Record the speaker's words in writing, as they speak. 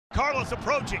Carlos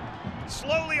approaching.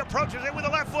 Slowly approaches it with the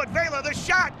left foot. Vela, the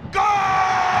shot. Goal!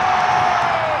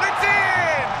 It's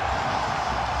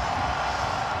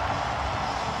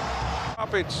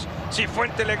in!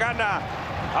 Cifuentes le gana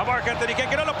a Marc Anthony,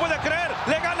 que no lo puede creer.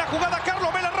 Le gana jugada a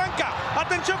Carlos. Vela arranca.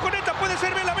 Atención con esta. Puede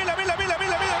ser Vela.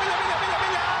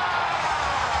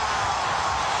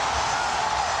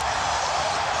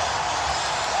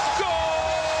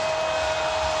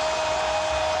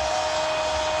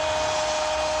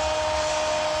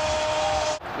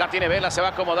 La tiene Vela, se va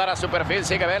a acomodar a su perfil,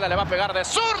 sigue Vela, le va a pegar de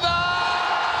zurda.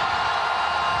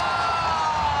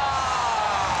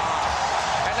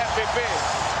 El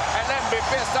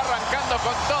MVP está arrancando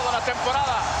con toda la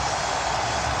temporada.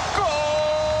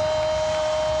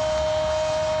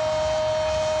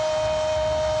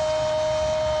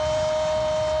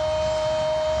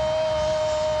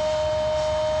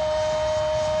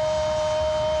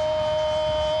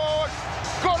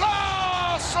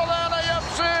 ¡Golazo de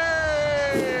LAFC!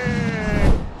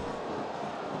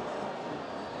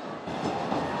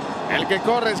 El que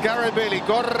corre es Gareth Bale y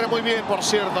corre muy bien, por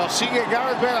cierto. Sigue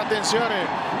Gareth Bale, atención.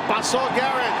 Pasó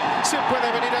Gareth, se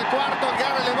puede venir el cuarto.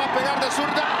 Gareth le va a pegar de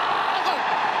zurda.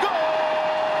 ¡Gol!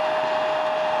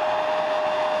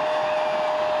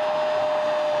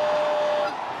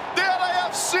 ¡Gol! De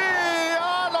LAFC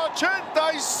al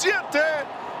 87.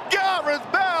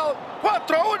 Gareth Bale,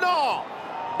 4-1.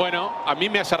 Bueno, a mí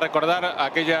me hace recordar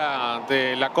aquella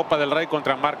de la Copa del Rey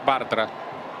contra Marc Bartra.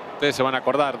 Ustedes se van a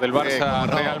acordar del Barça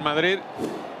Real Madrid.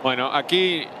 Bueno,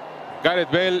 aquí Gareth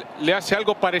Bale le hace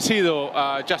algo parecido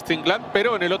a Justin Glad,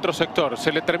 pero en el otro sector.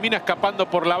 Se le termina escapando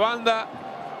por la banda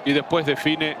y después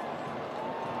define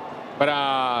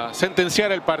para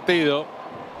sentenciar el partido.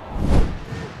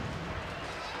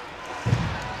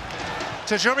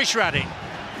 Tajuri Shradi.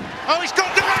 Oh, he's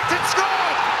got direct and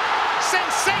scored!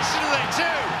 Sensationally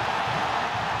too!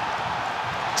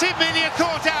 Team Media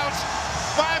caught out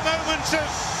by a moment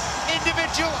of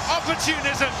individual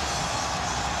opportunism.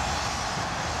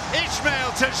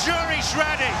 Ismail Tajuri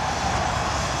Shradi.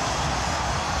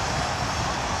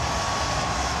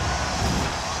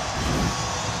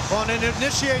 Well, and it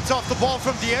initiates off the ball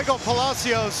from Diego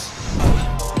Palacios.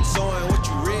 Showing what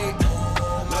you read,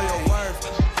 know your worth,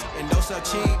 and don't so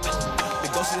cheap. The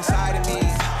ghost is inside of me,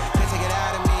 can't take it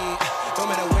out of me. No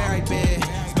matter where I've been,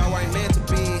 it's not where I'm meant to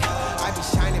be. I be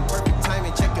shining perfect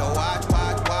timing, check your watch.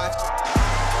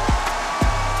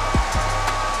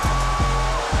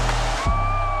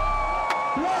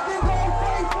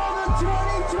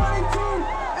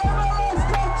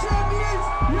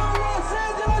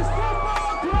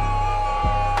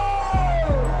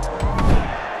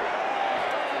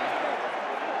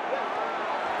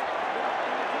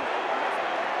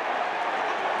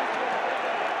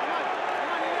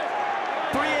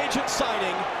 Free agent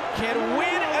signing can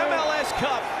win MLS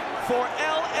Cup for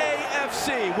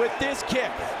LAFC with this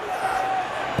kick.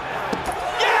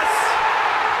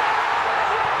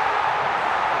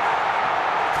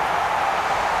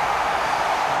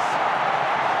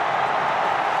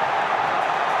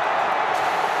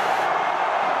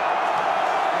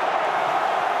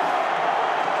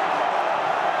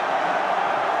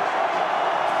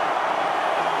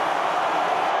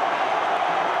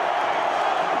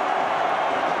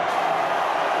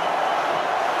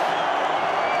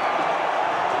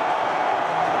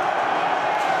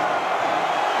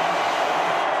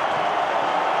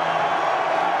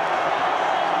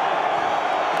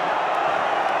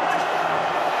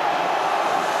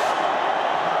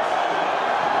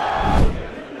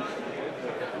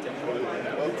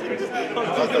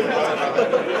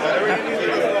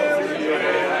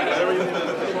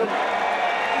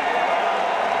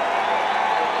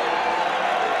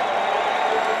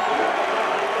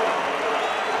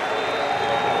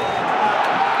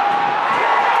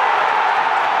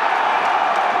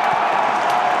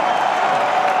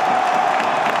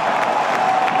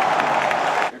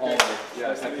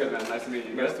 Nice to meet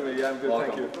you. Nice to meet you. I'm good.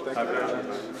 Thank you. Thank you very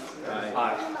much.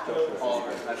 Hi.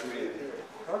 Oliver. Nice to meet you.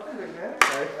 Welcome, big man.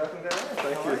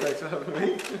 Thank you. Thanks for having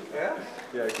me. Yeah?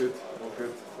 Yeah, good. All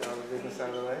good. On the business side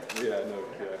of the way? Yeah, no,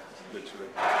 yeah, literally.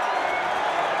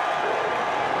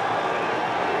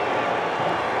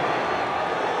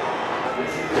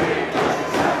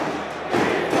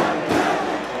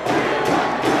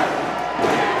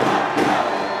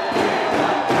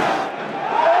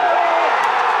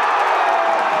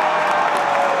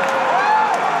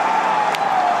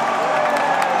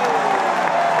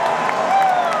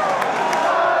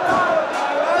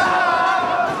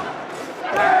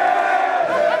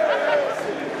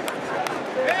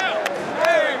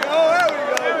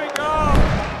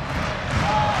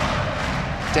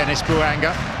 Dennis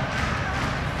Buanga.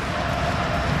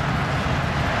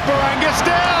 Boanga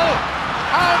still.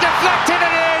 Oh, deflected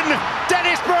and in.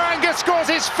 Dennis Boanga scores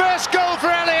his first goal for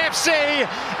LAFC,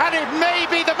 and it may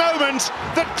be the moment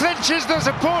that clinches the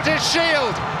supporters'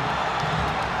 shield.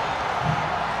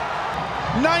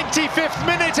 95th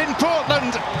minute in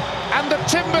Portland, and the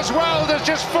Timbers world has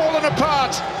just fallen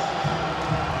apart.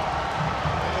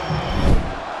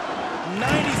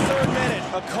 93rd minute,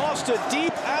 Acosta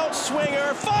deep out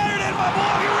swinger, fired in by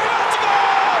Boanga, rebound to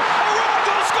goal!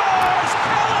 Arago scores!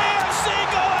 LAFC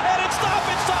go ahead and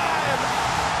stoppage time!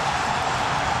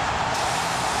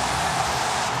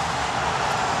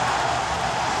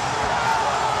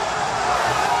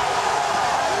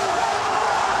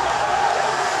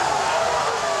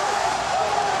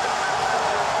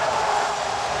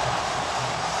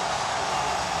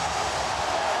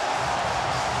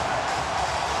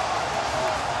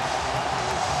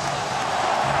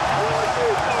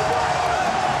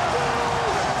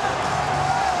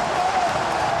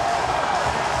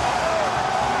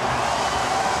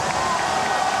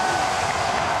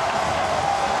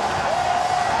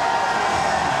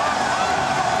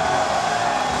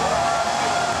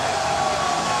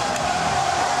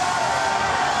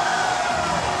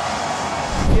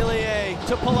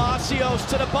 To Palacios,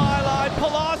 to the byline,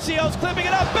 Palacios clipping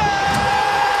it up, Bale!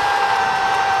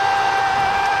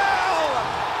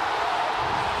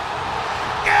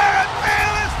 Gareth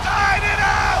Bale has tied it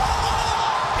up!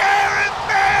 Gareth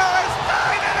Bale has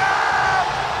tied it up!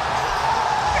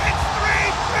 It's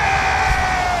 3-3!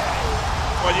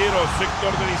 Compañero,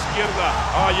 sector de la izquierda,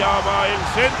 allá va el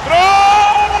centro.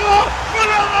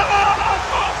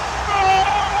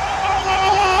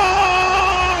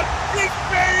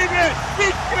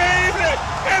 ¡Increíble!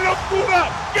 ¡Qué locura!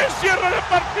 ¡Qué cierre de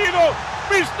partido!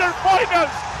 ¡Mr.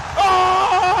 Finals!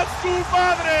 ¡Oh, su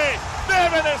madre!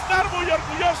 Debe de estar muy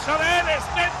orgullosa de él,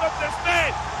 esté donde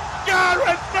esté.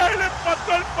 Gareth Bale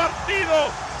empató el partido.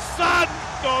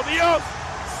 ¡Santo Dios!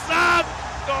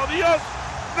 ¡Santo Dios!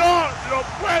 ¡No lo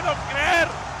puedo creer!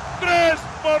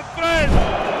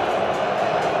 3-3.